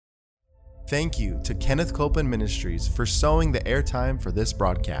Thank you to Kenneth Copeland Ministries for sowing the airtime for this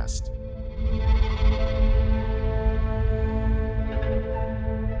broadcast.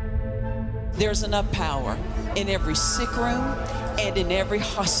 There's enough power in every sick room and in every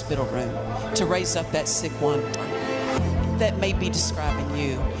hospital room to raise up that sick one. That may be describing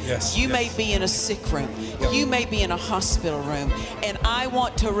you. You may be in a sick room. You may be in a hospital room. And I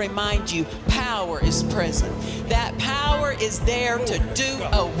want to remind you, power is present. That power is there to do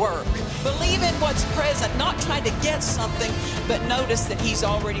a work. Believe in what's present, not trying to get something, but notice that He's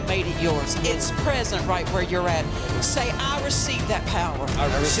already made it yours. It's present right where you're at. Say, I receive that power.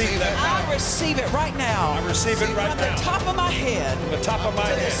 I receive that power. I receive it right now. I receive it right now. From the top of my head. From the top of my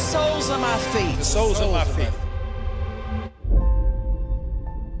head. The soles of my feet. The soles of my feet.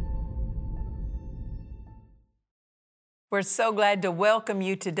 We're so glad to welcome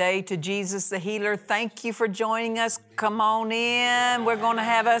you today to Jesus the Healer. Thank you for joining us. Come on in. We're going to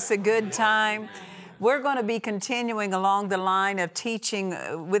have us a good time. We're going to be continuing along the line of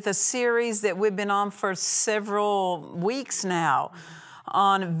teaching with a series that we've been on for several weeks now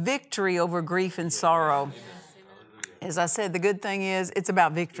on victory over grief and sorrow. As I said, the good thing is it's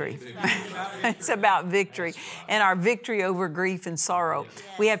about victory. It's about victory and our victory over grief and sorrow.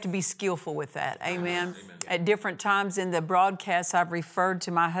 We have to be skillful with that. Amen. At different times in the broadcast, I've referred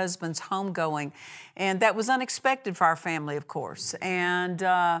to my husband's homegoing, and that was unexpected for our family, of course. And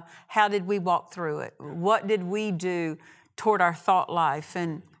how did we walk through it? What did we do toward our thought life,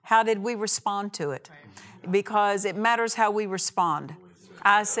 and how did we respond to it? Because it matters how we respond.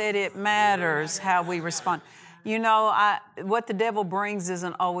 I said it matters how we respond. You know, what the devil brings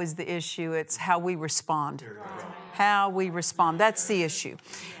isn't always the issue. It's how we respond. How we respond. That's the issue.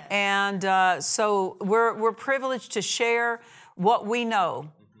 And so we're privileged to share what we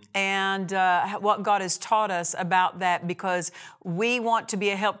know and what God has taught us about that, because we want to be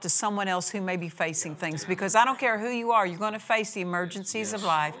a help to someone else who may be facing things. Because I don't care who you are, you're going to face the emergencies of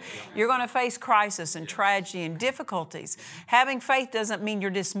life. You're going to face crisis and tragedy and difficulties. Having faith doesn't mean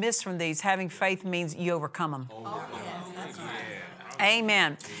you're dismissed from these. Having faith means you overcome them.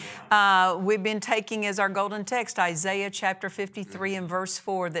 Amen. We've been taking as our golden text Isaiah chapter 53 and verse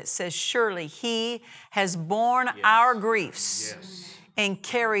 4 that says, surely He has borne our griefs and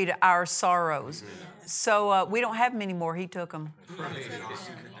carried our sorrows. So we don't have them anymore. He took them.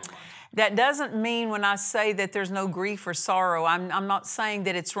 That doesn't mean when I say that there's no grief or sorrow, I'm not saying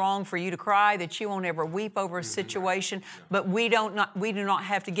that it's wrong for you to cry, that you won't ever weep over a situation, but we do not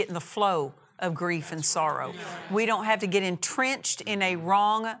have to get in the flow of grief and sorrow. We don't have to get entrenched in a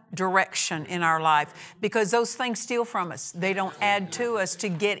wrong direction in our life, because those things steal from us. They don't add to us to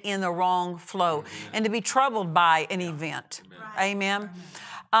get in the wrong flow and to be troubled by an event. Amen.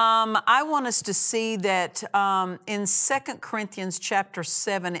 I want us to see that in 2 Corinthians chapter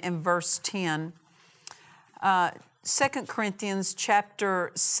 7 and verse 10, 2 Corinthians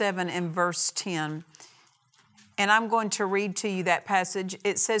chapter 7 and verse 10, and I'm going to read to you that passage.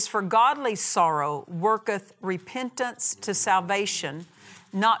 It says, for godly sorrow worketh repentance to salvation,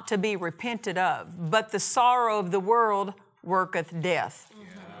 not to be repented of, but the sorrow of the world worketh death.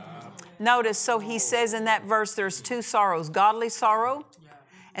 Notice, so he says in that verse, there's two sorrows, godly sorrow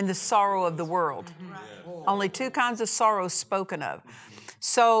and the sorrow of the world. Only two kinds of sorrow spoken of.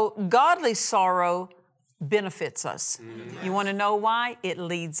 So godly sorrow benefits us. You want to know why? It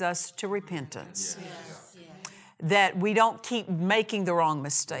leads us to repentance. That we don't keep making the wrong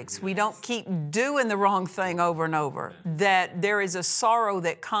mistakes. We don't keep doing the wrong thing over and over. That there is a sorrow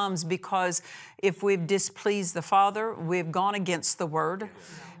that comes because if we've displeased the Father, we've gone against the Word,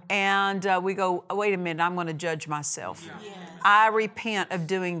 and we go, wait a minute, I'm going to judge myself. I repent of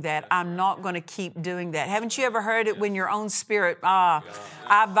doing that. I'm not going to keep doing that. Haven't you ever heard it when your own spirit, I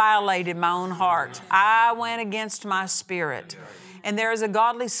violated my own heart. I went against my spirit. And there is a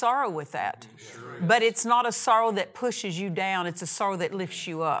godly sorrow with that. But it's not a sorrow that pushes you down. It's a sorrow that lifts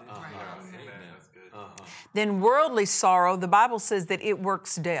you up. Then worldly sorrow, the Bible says that it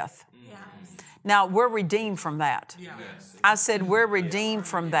works death. Now, we're redeemed from that. I said we're redeemed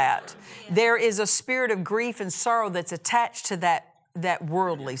from that. There is a spirit of grief and sorrow that's attached to that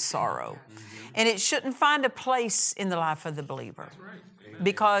worldly sorrow. And it shouldn't find a place in the life of the believer.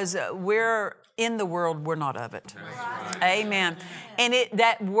 Because we're in the world, we're not of it. Amen. And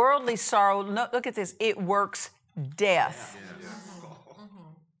that worldly sorrow, look at this, it works death.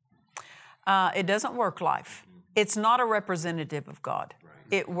 It doesn't work life. It's not a representative of God.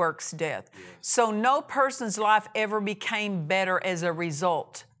 It works death. So no person's life ever became better as a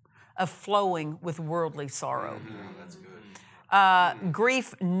result of flowing with worldly sorrow.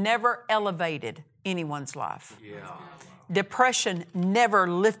 Grief never elevated anyone's life. Depression never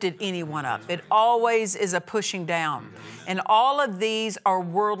lifted anyone up. It always is a pushing down. And all of these are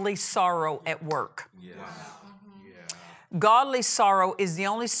worldly sorrow at work. Godly sorrow is the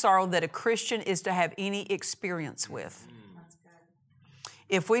only sorrow that a Christian is to have any experience with.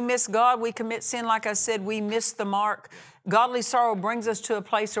 If we miss God, we commit sin. Like I said, we miss the mark. Godly sorrow brings us to a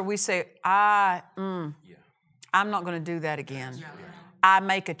place where we say, I'm not going to do that again. I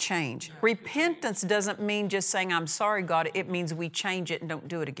make a change. Repentance doesn't mean just saying, I'm sorry, God. It means we change it and don't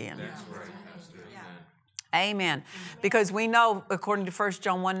do it again. Amen. Because we know, according to 1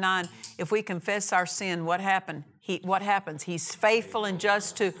 John 1:9, if we confess our sin, what happens? He's faithful and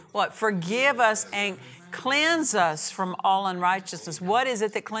just to what? Forgive us and cleanse us from all unrighteousness. What is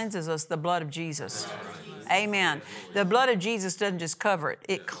it that cleanses us? The blood of Jesus. Amen. The blood of Jesus doesn't just cover it.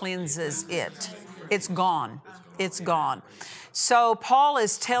 It cleanses it. It's gone. It's gone. So Paul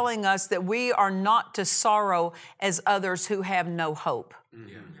is telling us that we are not to sorrow as others who have no hope,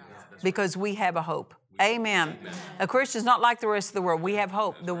 because we have a hope. Amen. A Christian is not like the rest of the world. We have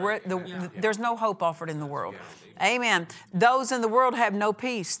hope. There's no hope offered in the world. Amen. Those in the world have no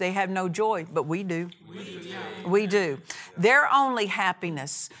peace. They have no joy, but we do. We do. Their only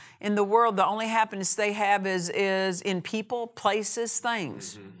happiness in the world, the only happiness they have is in people, places,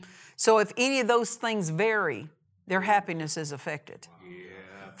 things. So if any of those things vary, their happiness is affected.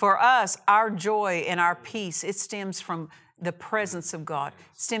 For us, our joy and our peace, it stems from the presence of God,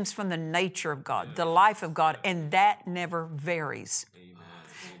 it stems from the nature of God, the life of God, and that never varies.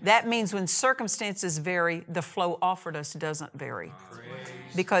 That means when circumstances vary, the flow offered us doesn't vary,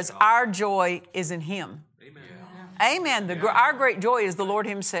 because our joy is in Him. Amen. Our great joy is the Lord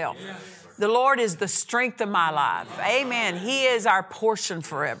Himself. The Lord is the strength of my life. Amen. He is our portion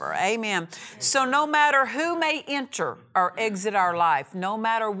forever. Amen. So no matter who may enter or exit our life, no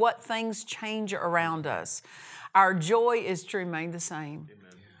matter what things change around us, our joy is to remain the same.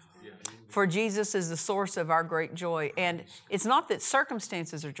 For Jesus is the source of our great joy. And it's not that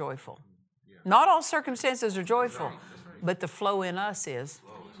circumstances are joyful. Not all circumstances are joyful, but the flow in us is.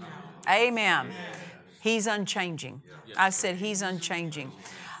 Amen. He's unchanging. I said He's unchanging.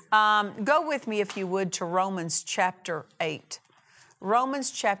 Go with me, if you would, to Romans chapter 8.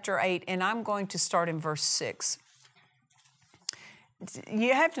 Romans chapter 8, and I'm going to start in verse 6.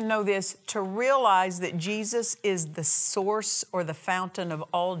 You have to know this, to realize that Jesus is the source or the fountain of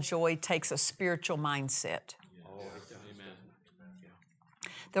all joy takes a spiritual mindset.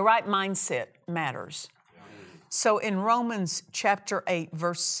 The right mindset matters. So in Romans chapter 8,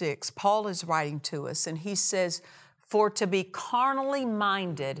 verse 6, Paul is writing to us, and he says, for to be carnally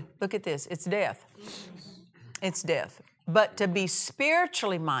minded, look at this, it's death. It's death. But to be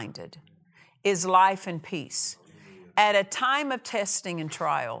spiritually minded is life and peace. At a time of testing and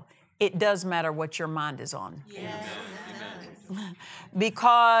trial, it does matter what your mind is on. Yes.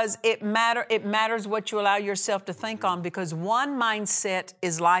 Because it matters what you allow yourself to think on, because one mindset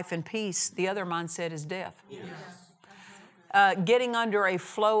is life and peace, the other mindset is death. Yes. Getting under a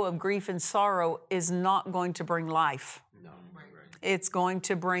flow of grief and sorrow is not going to bring life. No. It's going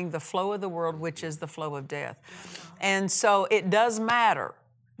to bring the flow of the world, which is the flow of death. And so it does matter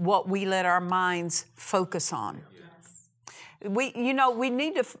what we let our minds focus on. We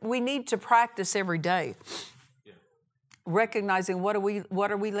need to practice every day, recognizing what are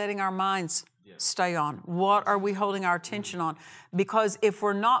we letting our minds stay on? What are we holding our attention on? Because if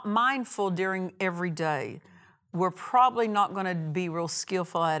we're not mindful during every day, we're probably not going to be real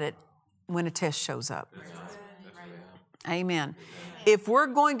skillful at it when a test shows up. Amen. If we're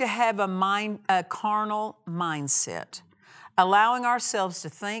going to have a carnal mindset, allowing ourselves to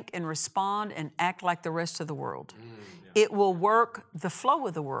think and respond and act like the rest of the world, it will work the flow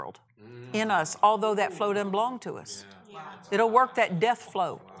of the world in us, although that flow doesn't belong to us. It'll work that death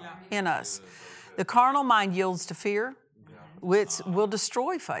flow in us. The carnal mind yields to fear, which will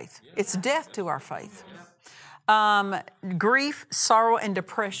destroy faith. It's death to our faith. Grief, sorrow, and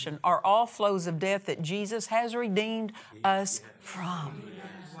depression are all flows of death that Jesus has redeemed us from.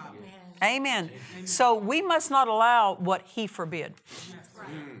 Amen. So we must not allow what He forbid.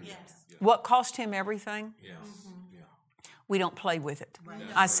 What cost Him everything? We don't play with it.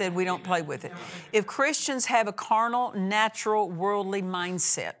 I said we don't play with it. If Christians have a carnal, natural, worldly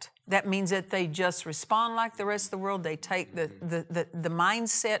mindset, that means that they just respond like the rest of the world. They take the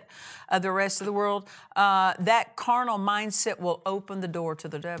mindset of the rest of the world. That carnal mindset will open the door to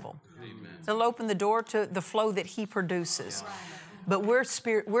the devil. Amen. It'll open the door to the flow that he produces. But we're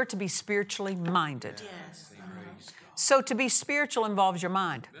to be spiritually minded. So to be spiritual involves your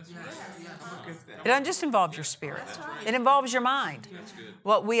mind. It doesn't just involve your spirit. It involves your mind.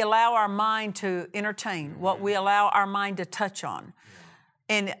 What we allow our mind to entertain, what we allow our mind to touch on.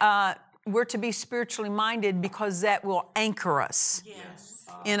 And we're to be spiritually minded because that will anchor us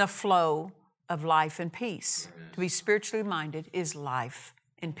in a flow of life and peace. To be spiritually minded is life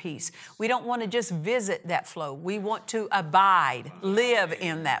and peace. We don't want to just visit that flow. We want to abide, live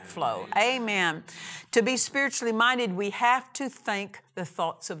in that flow. Amen. To be spiritually minded, we have to think the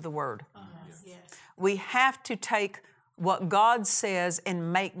thoughts of the Word. We have to take what God says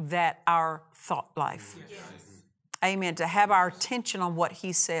and make that our thought life. Amen. To have our attention on what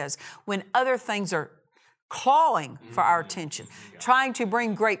He says. When other things are clawing for our attention, trying to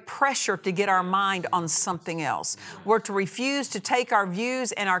bring great pressure to get our mind on something else, we're to refuse to take our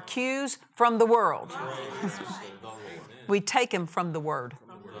views and our cues from the world. We take them from the Word.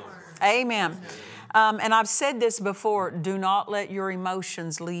 Amen. And I've said this before, do not let your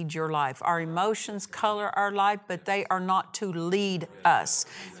emotions lead your life. Our emotions color our life, but they are not to lead us.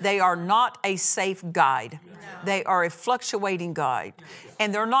 They are not a safe guide. They are a fluctuating guide.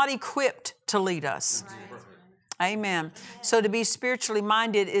 And they're not equipped to lead us. Amen. So to be spiritually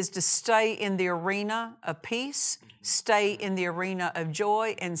minded is to stay in the arena of peace, stay in the arena of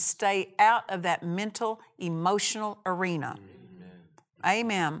joy, and stay out of that mental, emotional arena.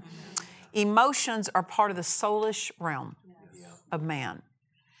 Amen. Emotions are part of the soulish realm of man.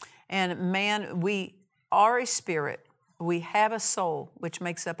 And man, we are a spirit. We have a soul, which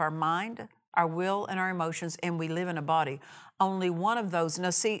makes up our mind, our will, and our emotions, and we live in a body. Only one of those.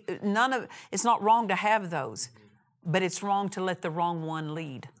 Now see, it's not wrong to have those, but it's wrong to let the wrong one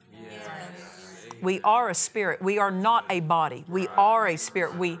lead. Yes. We are a spirit. We are not a body. We are a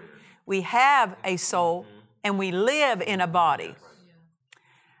spirit. We have a soul, and we live in a body.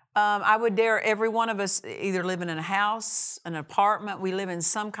 I would dare every one of us either living in a house, an apartment, we live in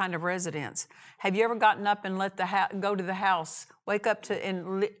some kind of residence. Have you ever gotten up and go to the house, wake up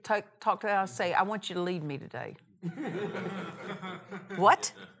and talk to the house, say, I want you to lead me today?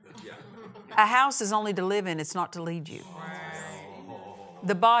 What? A house is only to live in, it's not to lead you.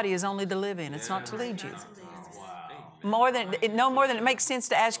 The body is only to live in, it's not to lead you. No more than it makes sense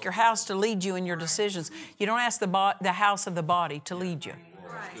to ask your house to lead you in your decisions. You don't ask the house of the body to lead you.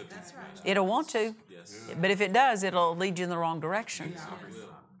 It'll want to, but if it does, it'll lead you in the wrong direction.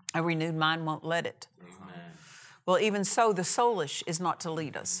 A renewed mind won't let it. Well, even so, the soulish is not to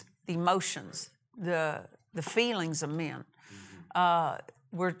lead us. The emotions, the feelings of men,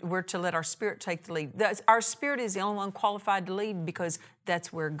 we're to let our spirit take the lead. Our spirit is the only one qualified to lead because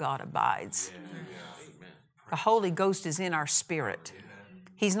that's where God abides. The Holy Ghost is in our spirit.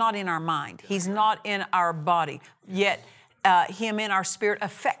 He's not in our mind. He's not in our body. Yet, Him in our spirit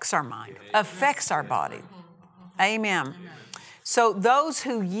affects our mind, affects our body. Amen. So those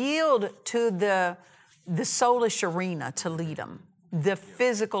who yield to the soulish arena to lead them, the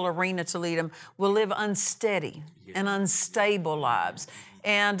physical arena to lead them, will live unsteady and unstable lives.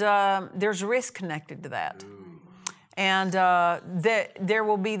 And there's risk connected to that. And there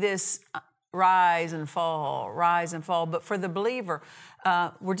will be this rise and fall. But for the believer,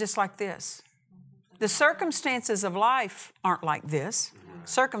 we're just like this. The circumstances of life aren't like this.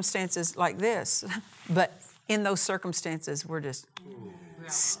 Circumstances like this. But in those circumstances, we're just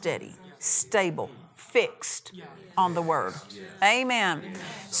steady, stable, fixed on the Word. Amen.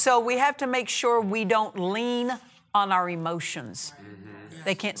 So we have to make sure we don't lean on our emotions.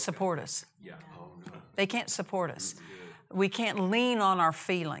 They can't support us. They can't support us. We can't lean on our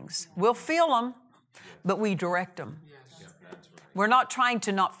feelings. We'll feel them, but we direct them. We're not trying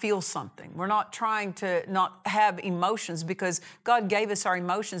to not feel something. We're not trying to not have emotions because God gave us our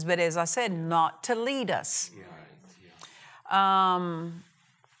emotions, but as I said, not to lead us.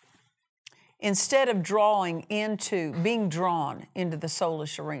 Instead of being drawn into the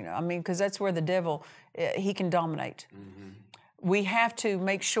soulish arena, because that's where the devil, he can dominate. We have to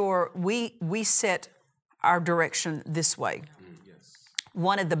make sure we set our direction this way.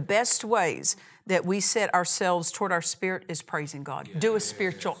 One of the best ways that we set ourselves toward our spirit is praising God. Do a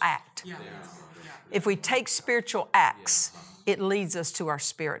spiritual act. If we take spiritual acts, it leads us to our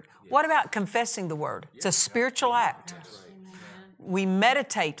spirit. What about confessing the Word? It's a spiritual act. We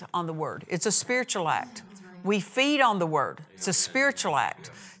meditate on the Word. It's a spiritual act. We feed on the Word. It's a spiritual act.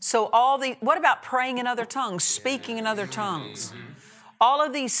 So what about praying in other tongues, speaking in other tongues? All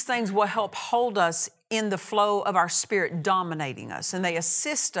of these things will help hold us in the flow of our spirit dominating us, and they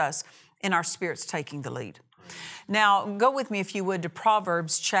assist us in our spirits taking the lead. Now, go with me, if you would, to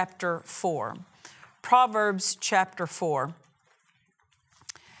Proverbs chapter 4. Proverbs chapter 4.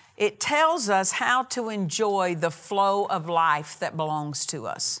 It tells us how to enjoy the flow of life that belongs to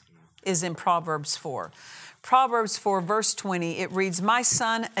us, is in Proverbs 4. Proverbs 4, verse 20, it reads, "My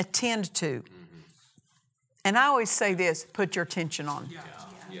son, attend to." And I always say this, put your attention on.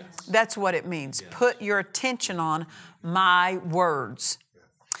 That's what it means. Put your attention on my words.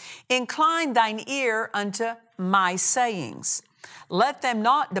 "Incline thine ear unto my sayings. Let them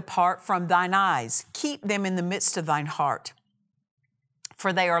not depart from thine eyes. Keep them in the midst of thine heart.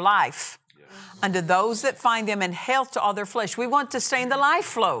 For they are life unto those that find them, and health to all their flesh." We want to stay in the life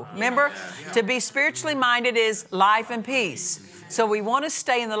flow. Remember, to be spiritually minded is life and peace. So we want to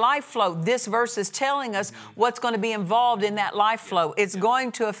stay in the life flow. This verse is telling us what's going to be involved in that life flow. It's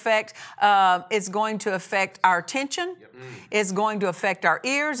going to affect our attention. It's going to affect our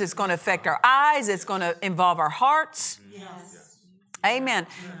ears. It's going to affect our eyes. It's going to involve our hearts. Amen.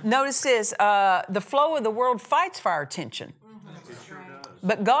 Notice this, the flow of the world fights for our attention.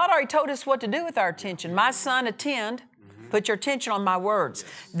 But God already told us what to do with our attention. "My son, attend." Put your attention on my words.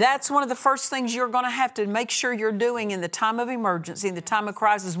 That's one of the first things you're going to have to make sure you're doing in the time of emergency, in the time of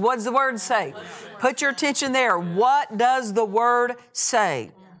crisis. What does the Word say? Put your attention there. What does the Word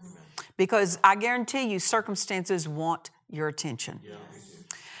say? Because I guarantee you circumstances want your attention.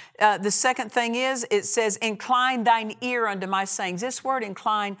 The second thing is, it says, "Incline thine ear unto my sayings." This word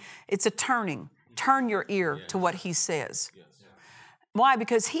incline, it's a turning. Turn your ear to what He says. Why?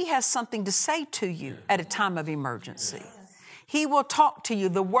 Because He has something to say to you at a time of emergency. He will talk to you.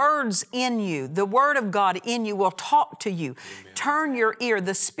 The words in you, the Word of God in you will talk to you. Turn your ear.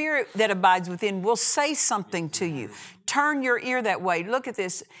 The Spirit that abides within will say something to you. Turn your ear that way. Look at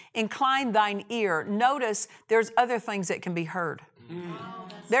this. Incline thine ear. Notice there's other things that can be heard.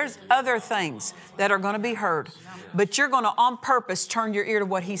 There's other things that are going to be heard. But you're going to, on purpose, turn your ear to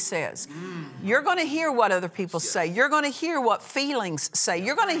what He says. You're going to hear what other people say. You're going to hear what feelings say.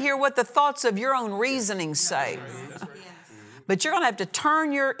 You're going to hear what the thoughts of your own reasoning say. But you're going to have to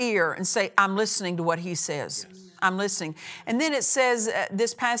turn your ear and say, "I'm listening to what He says. I'm listening." And then it says,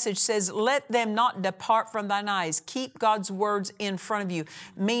 this passage says, "Let them not depart from thine eyes." Keep God's words in front of you.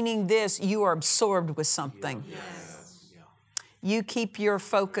 Meaning this, you are absorbed with something. You keep your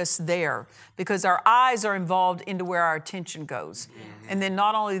focus there, because our eyes are involved into where our attention goes. And then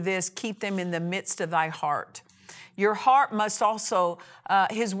not only this, keep them in the midst of thy heart. Your heart must also,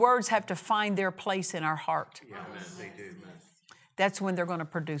 His words have to find their place in our heart. That's when they're going to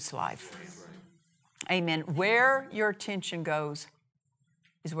produce life. Amen. Where your attention goes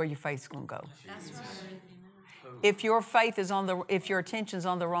is where your faith's going to go. If your faith is if your attention's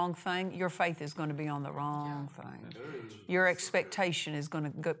on the wrong thing, your faith is going to be on the wrong thing. Your expectation is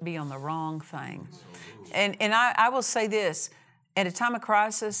going to be on the wrong thing. And I will say this, at a time of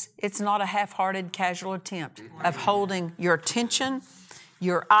crisis, it's not a half-hearted, casual attempt of holding your attention,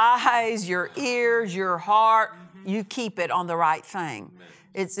 your eyes, your ears, your heart. You keep it on the right thing.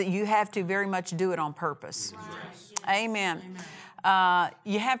 It's that you have to very much do it on purpose. Amen.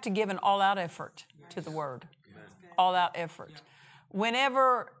 You have to give an all-out effort to the Word. All-out effort.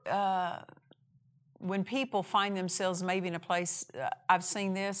 Whenever, when people find themselves maybe in a place, I've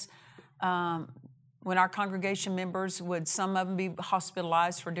seen this, when our congregation members would, some of them be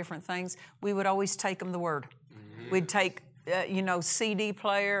hospitalized for different things, we would always take them the Word. We'd take, CD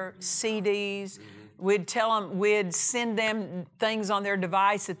player, CDs. We'd tell them, we'd send them things on their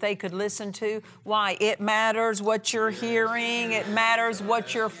device that they could listen to. Why? It matters what you're hearing. It matters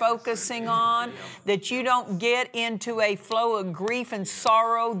what you're focusing on. That you don't get into a flow of grief and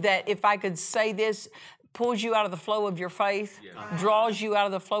sorrow that, if I could say this, pulls you out of the flow of your faith, draws you out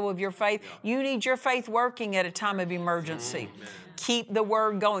of the flow of your faith. You need your faith working at a time of emergency. Keep the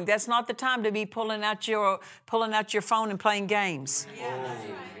Word going. That's not the time to be pulling out your phone and playing games.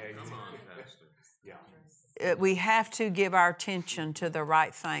 We have to give our attention to the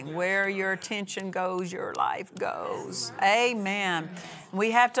right thing. Where your attention goes, your life goes. Amen.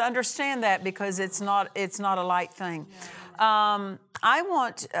 We have to understand that, because it's not a light thing. I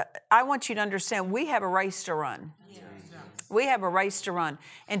want you to understand, we have a race to run. We have a race to run.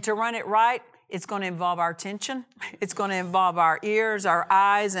 And to run it right, it's going to involve our attention. It's going to involve our ears, our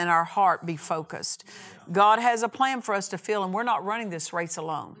eyes, and our heart be focused. God has a plan for us to feel, and we're not running this race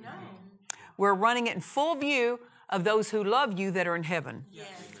alone. We're running it in full view of those who love you that are in heaven.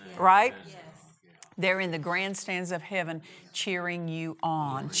 Right? They're in the grandstands of heaven cheering you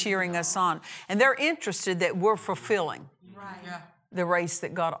on, cheering us on. And they're interested that we're fulfilling the race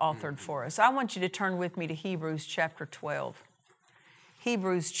that God authored for us. I want you to turn with me to Hebrews chapter 12.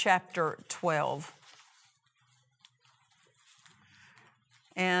 Hebrews chapter 12.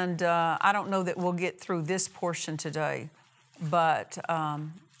 And I don't know that we'll get through this portion today, but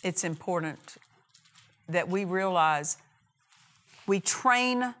it's important that we realize we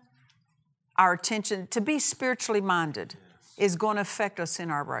train our attention to be spiritually minded is going to affect us in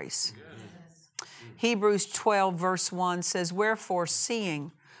our race. Hebrews 12 verse 1 says, wherefore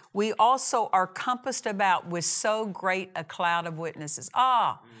seeing we also are compassed about with so great a cloud of witnesses.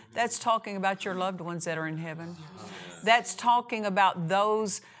 That's talking about your loved ones that are in heaven. That's talking about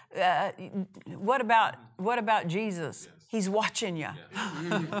those, what about Jesus? He's watching you,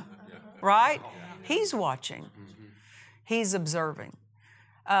 right? He's watching. He's observing.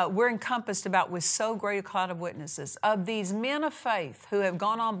 We're encompassed about with so great a cloud of witnesses of these men of faith who have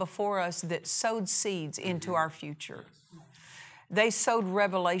gone on before us that sowed seeds into our future. They sowed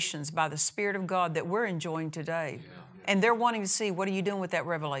revelations by the Spirit of God that we're enjoying today. And they're wanting to see, what are you doing with that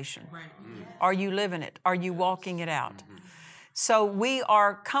revelation? Are you living it? Are you walking it out? So we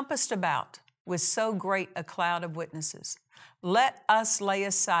are compassed about with so great a cloud of witnesses. Let us lay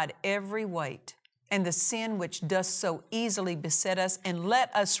aside every weight and the sin which does so easily beset us, and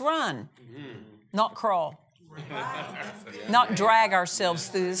let us run, not crawl, not drag ourselves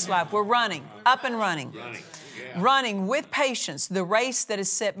through this life. We're running, up and running. Running with patience the race that is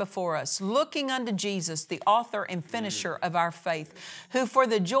set before us, looking unto Jesus, the author and finisher of our faith, who for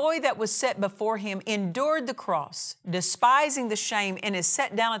the joy that was set before him endured the cross, despising the shame, and is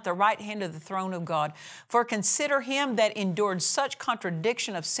set down at the right hand of the throne of God. For consider him that endured such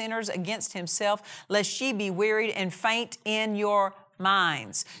contradiction of sinners against himself, lest ye be wearied and faint in your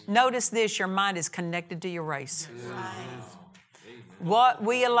minds. Notice this, your mind is connected to your race. What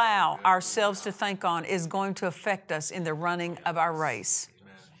we allow ourselves to think on is going to affect us in the running of our race.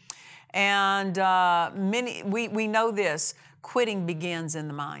 And we know this, quitting begins in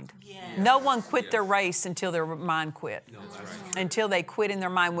the mind. No one quit their race until their mind quit. Until they quit in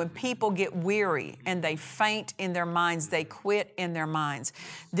their mind. When people get weary and they faint in their minds, they quit in their minds.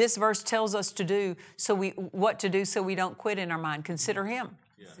 This verse tells us what to do so we don't quit in our mind. Consider him.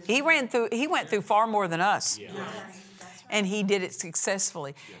 He went through far more than us. And he did it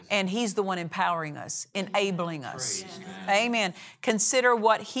successfully. And he's the one empowering us, enabling us. Amen. Consider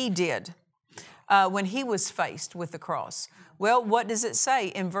what he did when he was faced with the cross. Well, what does it say?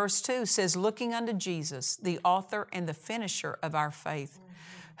 In verse 2 says, looking unto Jesus, the author and the finisher of our faith,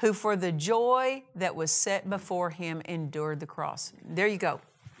 who for the joy that was set before him endured the cross. There you go.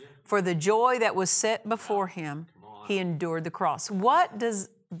 For the joy that was set before him, he endured the cross. What does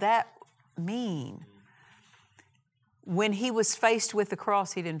that mean? When he was faced with the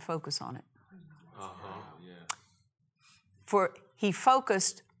cross, he didn't focus on it. For he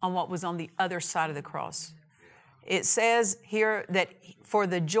focused on what was on the other side of the cross. It says here that for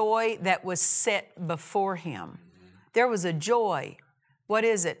the joy that was set before him. There was a joy. What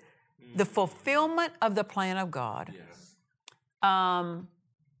is it? The fulfillment of the plan of God.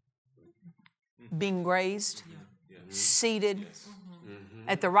 Being raised, seated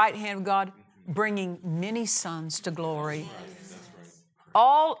at the right hand of God, bringing many sons to glory.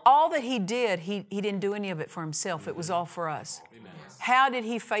 All that he did, he didn't do any of it for himself. It was all for us. How did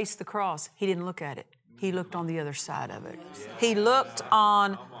he face the cross? He didn't look at it. He looked on the other side of it. He looked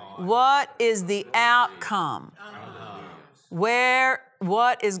on what is the outcome,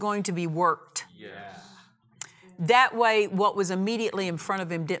 what is going to be worked. That way, what was immediately in front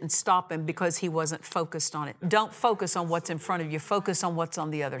of him didn't stop him because he wasn't focused on it. Don't focus on what's in front of you. Focus on what's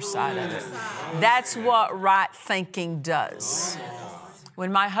on the other side of it. That's what right thinking does.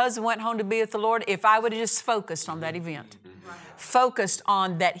 When my husband went home to be with the Lord, if I would have just focused on that event, focused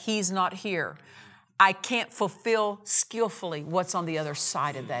on that he's not here, I can't fulfill skillfully what's on the other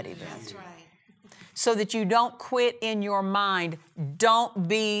side of that event. So that you don't quit in your mind. Don't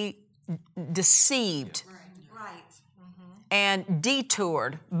be deceived and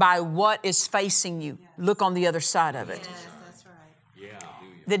detoured by what is facing you. Look on the other side of it. Yes, that's right.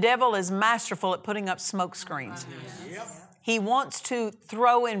 The devil is masterful at putting up smoke screens. He wants to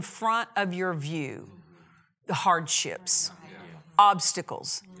throw in front of your view the hardships,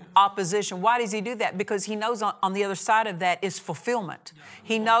 obstacles, opposition. Why does he do that? Because he knows on the other side of that is fulfillment.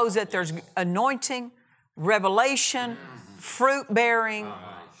 He knows that there's anointing, revelation, fruit bearing.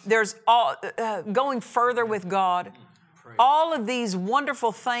 There's going further with God. All of these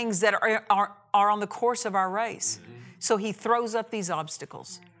wonderful things that are on the course of our race. So he throws up these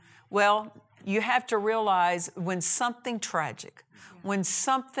obstacles. Well, you have to realize when something tragic, when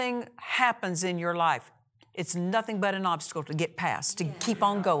something happens in your life, it's nothing but an obstacle to get past, to keep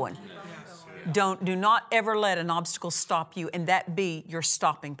on going. Do not ever let an obstacle stop you and that be your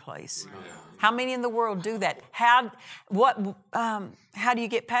stopping place. How many in the world do that? How do you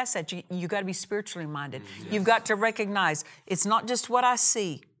get past that? You got to be spiritually minded. You've got to recognize it's not just what I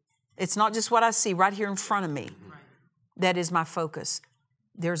see, It's not just what I see right here in front of me. That is my focus.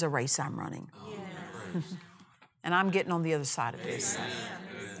 There's a race I'm running. And I'm getting on the other side of this.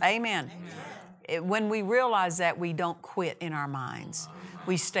 Amen. When we realize that, we don't quit in our minds.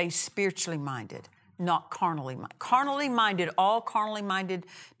 We stay spiritually minded, not carnally minded. Carnally minded, all carnally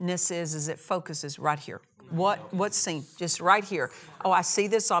mindedness is it focuses right here. What's seen? Just right here. Oh, I see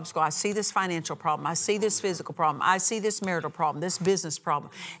this obstacle. I see this financial problem. I see this physical problem. I see this marital problem, this business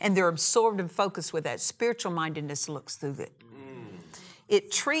problem. And they're absorbed and focused with that. Spiritual mindedness looks through it.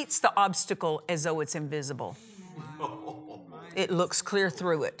 It treats the obstacle as though it's invisible. It looks clear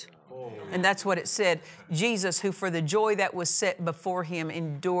through it. And that's what it said. Jesus, who for the joy that was set before him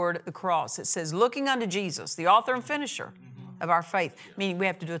endured the cross. It says, looking unto Jesus, the author and finisher of our faith, meaning we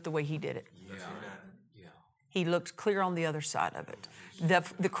have to do it the way he did it. He looked clear on the other side of it.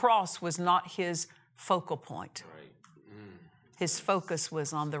 The cross was not his focal point. His focus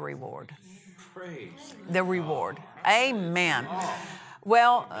was on the reward. The reward. Amen.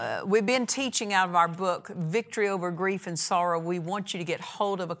 Well, we've been teaching out of our book, Victory Over Grief and Sorrow. We want you to get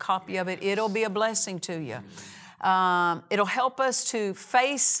hold of a copy of it. It'll be a blessing to you. It'll help us to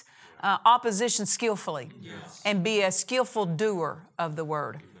face opposition skillfully and be a skillful doer of the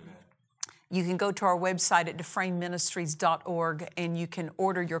word. You can go to our website at DufresneMinistries.org and you can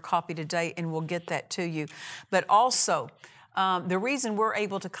order your copy today and we'll get that to you. But also, the reason we're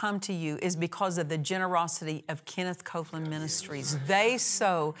able to come to you is because of the generosity of Kenneth Copeland Ministries. They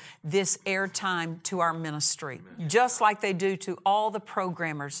sow this airtime to our ministry, just like they do to all the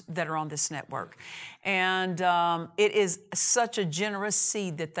programmers that are on this network. And it is such a generous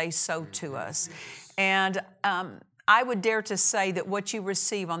seed that they sow to us. And I would dare to say that what you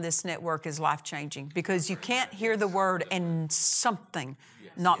receive on this network is life-changing, because you can't hear the word and something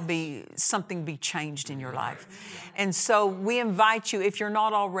be changed in your life. And so we invite you, if you're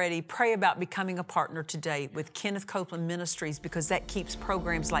not already, pray about becoming a partner today with Kenneth Copeland Ministries, because that keeps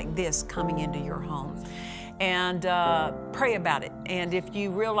programs like this coming into your home. And pray about it. And if you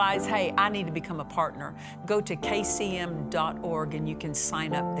realize, hey, I need to become a partner, go to kcm.org and you can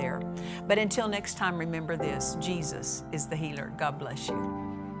sign up there. But until next time, remember this: Jesus is the healer. God bless you.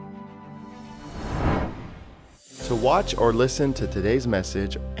 To watch or listen to today's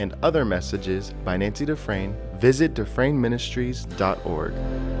message and other messages by Nancy Dufresne, visit DufresneMinistries.org.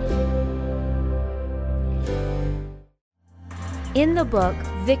 In the book,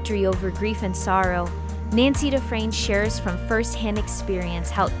 Victory Over Grief and Sorrow, Nancy Dufresne shares from firsthand experience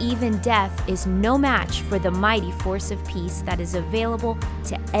how even death is no match for the mighty force of peace that is available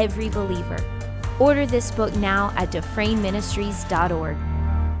to every believer. Order this book now at DufresneMinistries.org.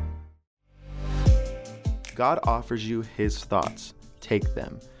 God offers you His thoughts. Take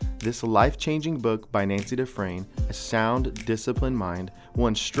them. This life-changing book by Nancy Dufresne, A Sound, Disciplined Mind, will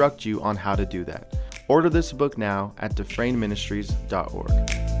instruct you on how to do that. Order this book now at DufresneMinistries.org.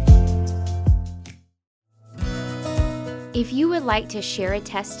 If you would like to share a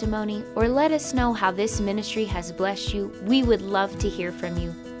testimony or let us know how this ministry has blessed you, we would love to hear from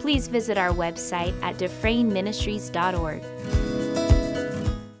you. Please visit our website at DufresneMinistries.org.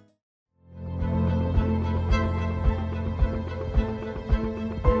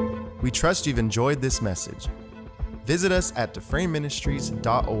 We trust you've enjoyed this message. Visit us at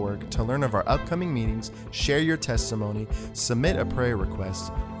DufresneMinistries.org to learn of our upcoming meetings, share your testimony, submit a prayer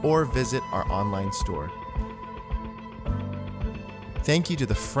request, or visit our online store. Thank you to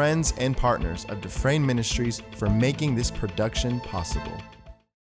the friends and partners of Dufresne Ministries for making this production possible.